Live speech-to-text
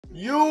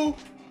YouTube.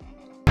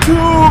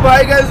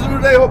 Hi guys,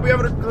 today hope you're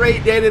having a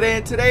great day today.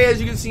 And today, as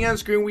you can see on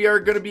screen, we are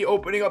going to be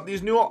opening up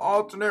these new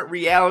alternate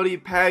reality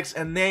packs,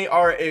 and they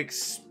are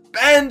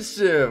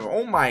expensive.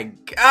 Oh my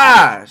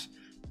gosh.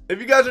 If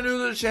you guys are new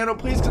to the channel,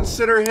 please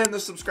consider hitting the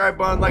subscribe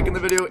button, liking the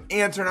video,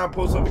 and turn on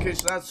post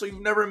notifications so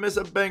you never miss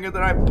a banger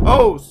that I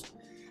post.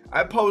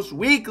 I post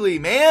weekly,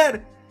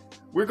 man.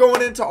 We're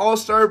going into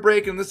All-Star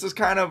Break, and this is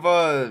kind of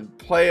a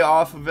play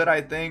off of it,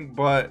 I think.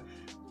 But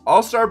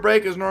All-Star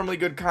Break is normally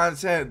good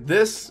content.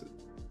 This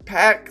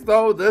pack,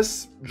 though,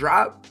 this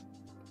drop,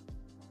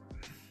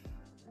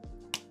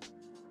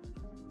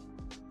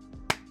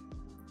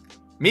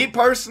 me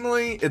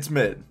personally, it's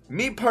mid.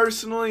 Me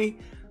personally,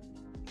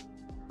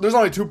 there's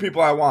only two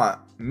people I want.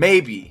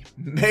 Maybe,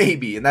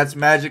 and that's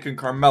Magic and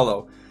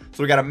Carmelo.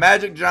 So we got a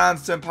Magic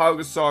Johnson, Pau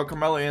Gasol,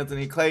 Carmelo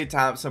Anthony, Klay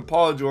Thompson,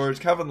 Paul George,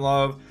 Kevin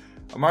Love,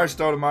 Amari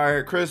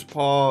Stoudemire, Chris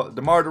Paul,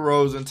 DeMar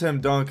DeRozan, Tim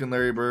Duncan,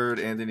 Larry Bird,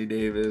 Anthony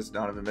Davis,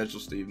 Donovan Mitchell,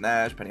 Steve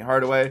Nash, Penny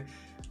Hardaway.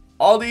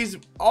 All these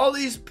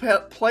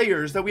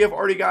players that we have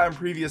already got in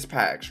previous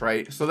packs,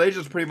 right? So they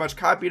just pretty much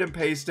copied and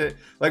pasted.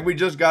 Like, we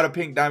just got a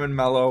pink diamond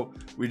Melo.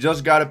 We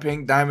just got a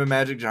pink diamond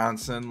Magic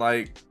Johnson.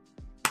 Like,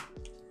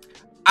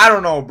 I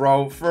don't know,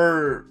 bro.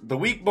 For the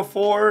week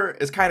before,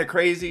 it's kind of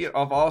crazy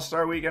of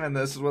All-Star Weekend, and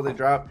this is what they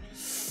dropped.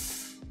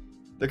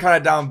 They're kind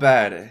of down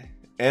bad.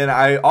 And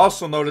I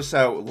also noticed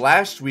that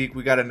last week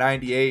we got a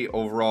 98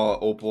 overall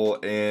Opal,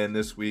 and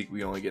this week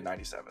we only get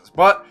 97s.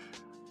 But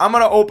I'm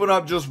going to open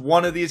up just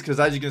one of these because,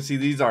 as you can see,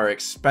 these are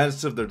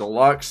expensive. They're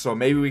deluxe, so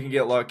maybe we can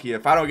get lucky.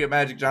 If I don't get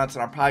Magic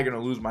Johnson, I'm probably going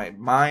to lose my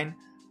mind.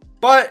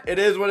 But it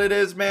is what it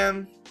is,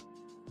 man.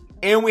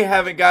 And we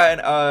haven't gotten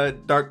a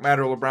Dark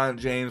Matter LeBron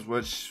James,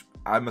 which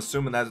I'm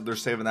assuming that they're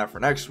saving that for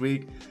next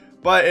week.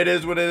 But it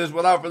is what it is.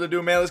 Without further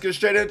ado, man, let's get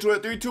straight into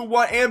it. 3, 2,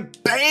 1,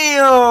 and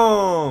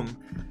BAM!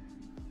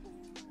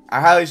 I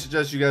highly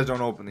suggest you guys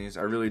don't open these.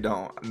 I really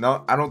don't.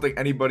 No, I don't think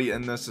anybody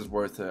in this is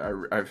worth it.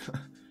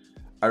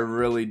 I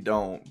really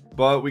don't.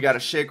 But we got a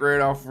shake right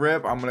off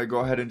rip. I'm going to go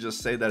ahead and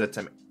just say that it's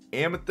an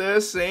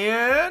amethyst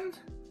and...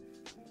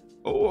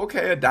 oh,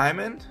 okay, a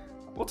diamond.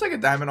 We'll take a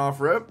diamond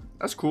off rip.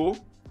 That's cool.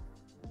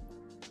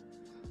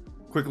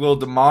 Quick little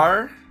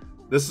DeMar.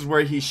 This is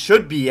where he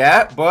should be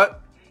at,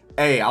 but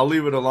hey, I'll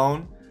leave it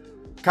alone.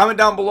 Comment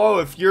down below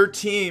if your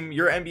team,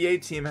 your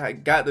NBA team,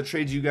 had got the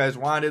trades you guys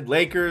wanted.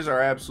 Lakers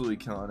are absolutely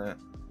killing it.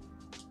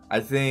 I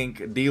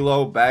think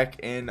D'Lo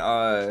back in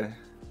oh,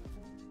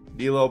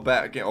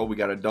 we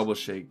got a double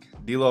shake.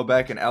 D'Lo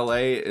back in LA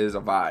is a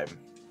vibe.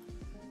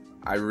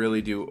 I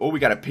really do. Oh,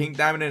 we got a pink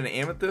diamond and an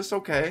amethyst.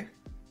 Okay.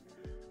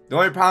 The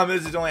only problem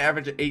is he's only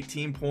averaging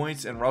 18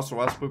 points, and Russell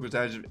Westbrook was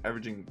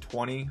averaging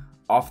 20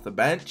 off the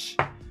bench.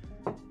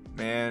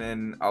 Man,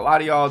 and a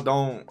lot of y'all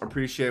don't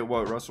appreciate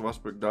what Russell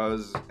Westbrook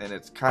does, and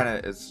it's kind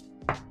of,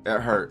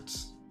 it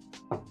hurts.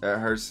 It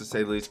hurts to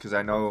say the least, because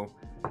I know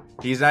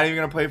he's not even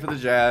going to play for the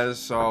Jazz,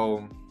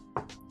 so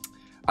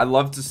I'd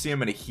love to see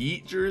him in a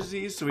Heat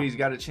jersey, so he's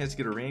got a chance to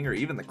get a ring, or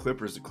even the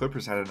Clippers. The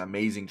Clippers had an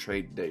amazing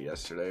trade day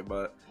yesterday,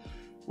 but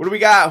what do we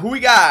got? Who we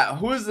got?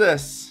 Who is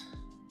this?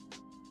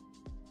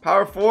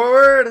 Power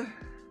forward?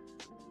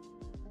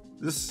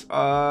 This,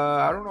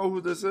 I don't know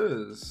who this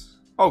is.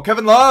 Oh,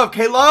 Kevin Love.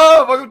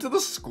 K-Love, welcome to the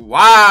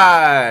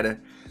squad.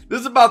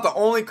 This is about the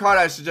only card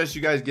I suggest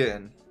you guys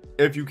getting,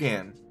 if you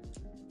can.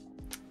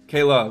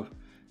 K-Love,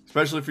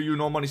 especially for you,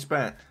 no money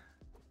spent.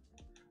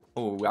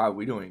 Oh, wow,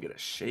 we don't even get a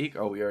shake.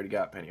 Oh, we already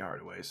got Penny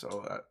Hardaway,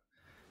 so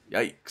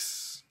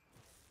yikes.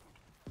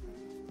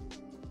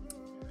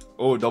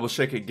 Oh, double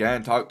shake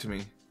again. Talk to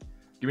me.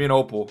 Give me an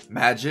opal.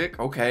 Magic,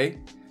 okay.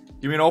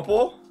 Give me an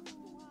opal.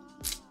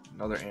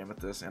 Another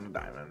amethyst and a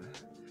diamond.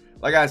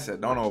 Like I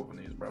said, don't open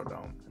these, bro.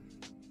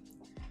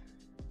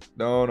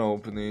 Don't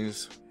open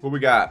these. Who we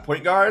got?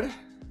 Point guard.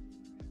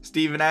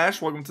 Steve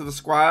Nash, welcome to the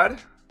squad.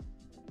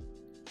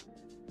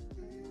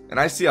 And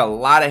I see a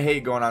lot of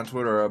hate going on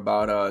Twitter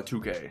about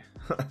 2K.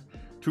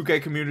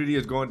 2K community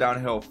is going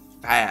downhill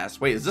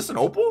fast. Wait, is this an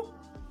opal?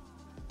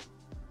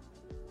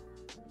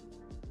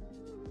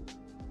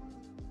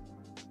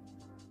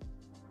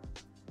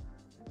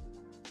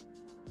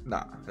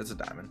 Nah, it's a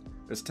diamond.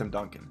 It's Tim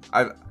Duncan.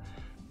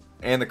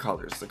 And the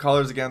colors. The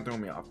colors again threw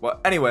me off.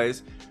 But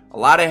anyways, a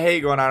lot of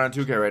hate going on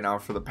 2K right now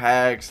for the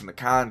packs and the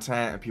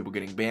content and people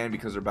getting banned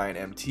because they're buying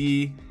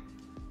MT.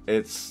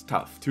 It's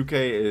tough.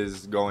 2K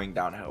is going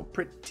downhill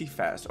pretty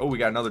fast. Oh, we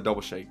got another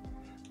double shake.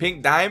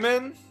 Pink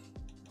diamond.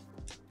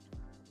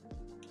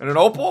 And an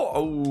opal.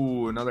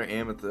 Oh, another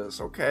amethyst.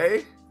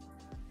 Okay.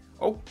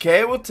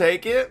 Okay, we'll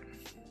take it.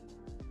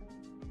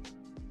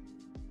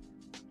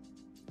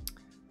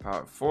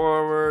 Power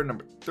forward.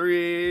 Number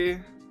 3.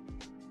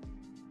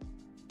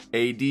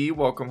 AD,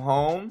 welcome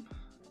home.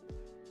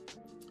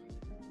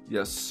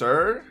 Yes,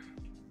 sir.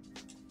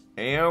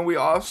 And we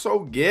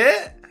also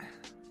get...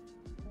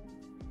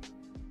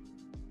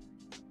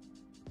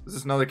 is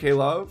this another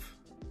K-Love?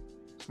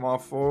 Small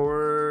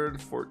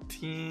forward,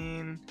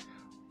 14.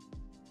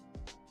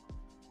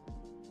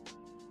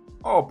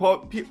 Oh,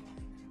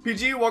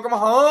 PG, welcome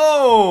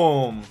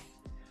home.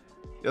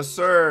 Yes,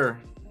 sir.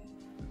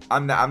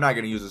 I'm not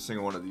gonna use a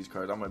single one of these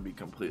cards. I'm gonna be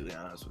completely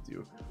honest with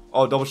you.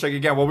 Oh, double shake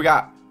again. What we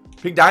got?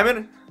 Pink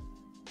diamond.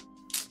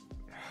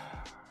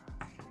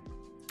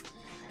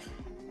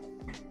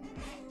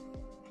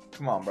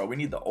 Come on, bro. We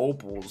need the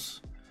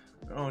opals.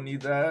 I don't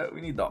need that.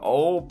 We need the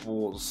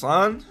opals,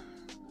 son.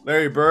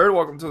 Larry Bird,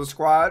 welcome to the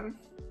squad.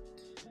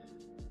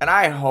 And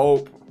I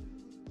hope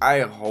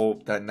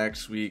that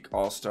next week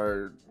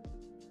All-Star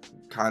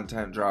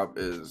content drop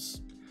is...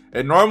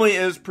 It normally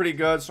is pretty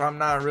good, so I'm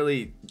not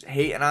really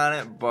hating on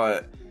it,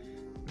 but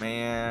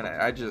man,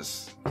 I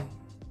just...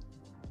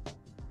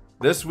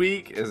 This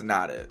week is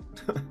not it.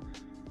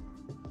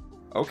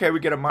 Okay,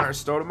 we get a Martin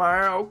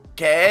Stoudemire.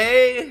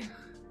 Okay.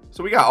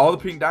 So we got all the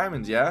pink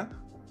diamonds, yeah?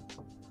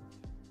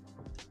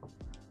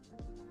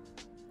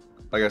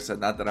 Like I said,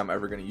 not that I'm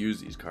ever going to use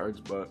these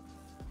cards, but...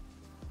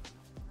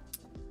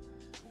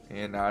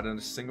 And not in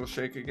a single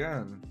shake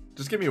again.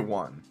 Just give me a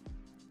 1.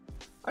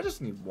 I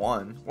just need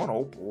one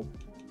opal.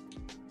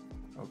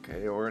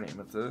 Okay, or an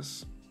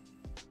amethyst.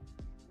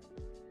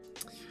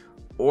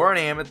 Or an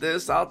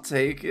amethyst, I'll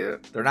take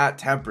it. They're not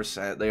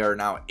 10%, they are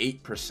now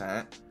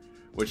 8%,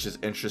 which is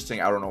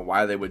interesting. I don't know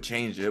why they would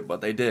change it, but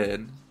they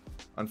did,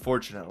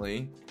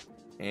 unfortunately.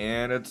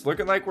 And it's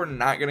looking like we're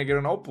not going to get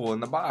an opal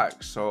in the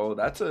box, so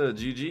that's a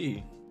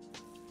GG.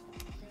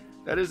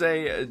 That is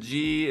a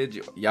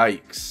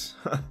yikes.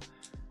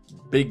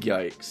 Big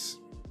yikes.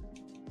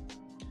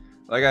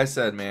 Like I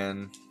said,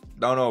 man,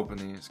 don't open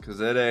these,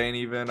 because it ain't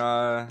even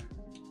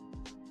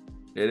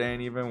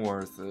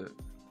worth it.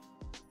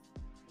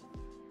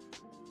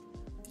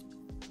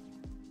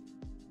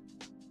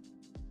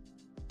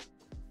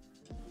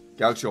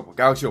 Galaxy Opal,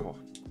 Galaxy Opal.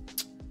 Oh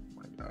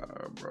my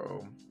god,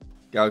 bro.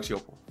 Galaxy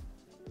Opal.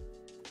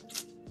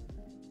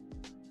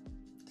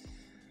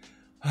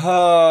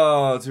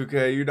 Oh,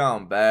 2K, you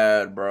down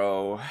bad,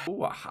 bro.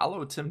 Ooh, a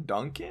hollow Tim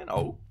Duncan?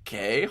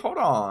 Okay, hold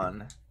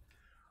on.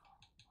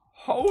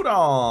 Hold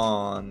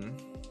on.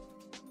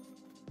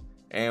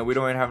 And we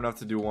don't even have enough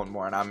to do one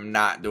more, and I'm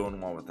not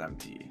doing one with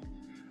MT.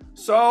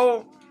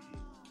 So,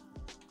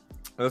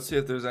 let's see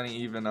if there's any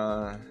even,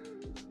 on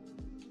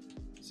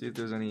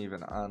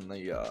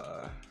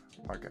the,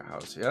 market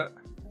house yet.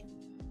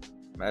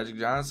 Magic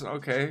Johnson,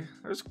 okay.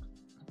 There's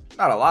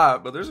not a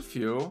lot, but there's a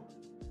few.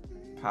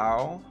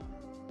 Powell.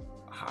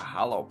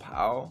 Hollow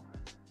Powell.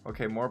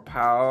 Okay, more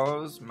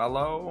Powells.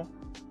 Mellow.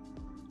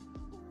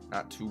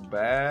 Not too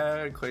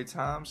bad. Klay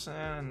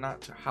Thompson.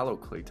 Not too... Hollow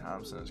Klay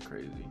Thompson is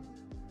crazy.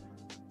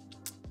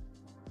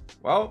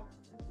 Well,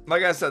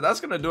 like I said, that's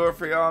going to do it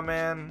for y'all,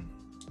 man.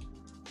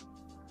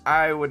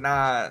 I would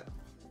not...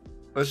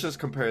 Let's just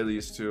compare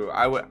these two.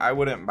 I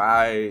wouldn't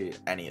buy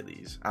any of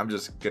these. I'm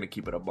just going to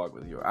keep it a buck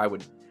with you. I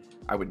would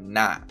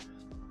not.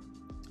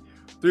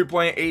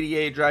 3-point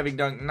 88, driving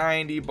dunk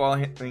 90, ball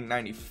handling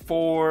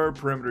 94,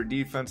 perimeter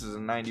defense is a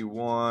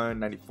 91,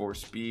 94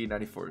 speed,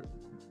 94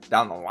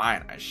 down the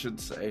line, I should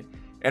say.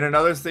 And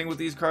another thing with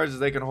these cards is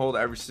they can hold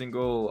every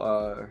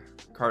single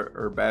card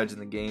or badge in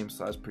the game,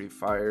 so that's pretty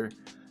fire.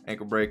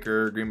 Ankle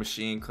breaker, green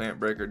machine, clamp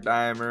breaker,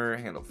 dimer,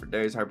 handle for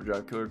days,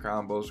 hyperdrive, killer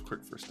combos,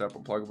 quick first step,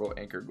 unpluggable,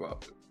 anchor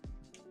glove.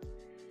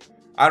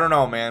 I don't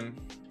know, man.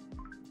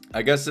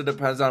 I guess it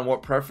depends on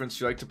what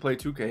preference you like to play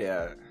 2K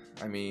at.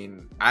 I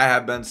mean, I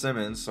have Ben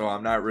Simmons, so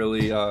I'm not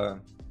really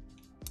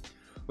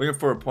looking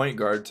for a point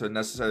guard to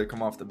necessarily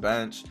come off the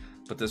bench.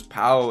 But this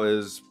Powell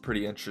is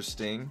pretty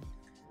interesting.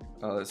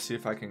 Let's see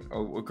if I can...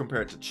 Oh, we'll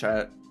compare it to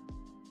Chet.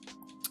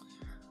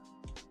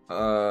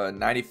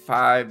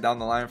 95 down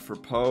the line for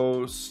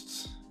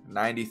post.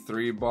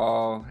 93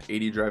 ball.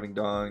 80 driving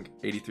dunk.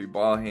 83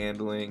 ball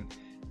handling.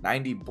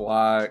 90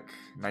 block.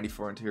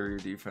 94 interior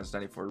defense.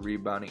 94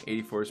 rebounding.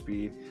 84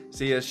 speed.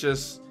 See, it's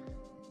just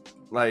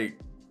like...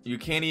 You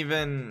can't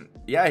even...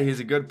 Yeah, he's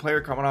a good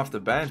player coming off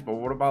the bench, but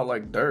what about,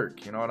 like,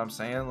 Dirk? You know what I'm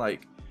saying?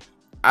 Like,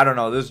 I don't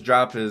know. This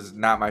drop is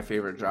not my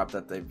favorite drop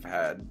that they've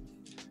had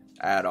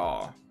at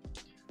all.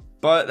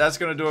 But that's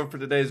going to do it for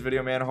today's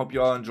video, man. I hope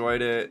you all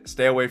enjoyed it.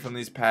 Stay away from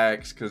these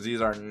packs, because these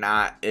are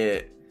not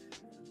it.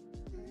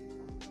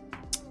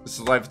 This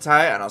is Life of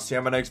Ty, and I'll see you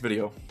on my next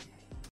video.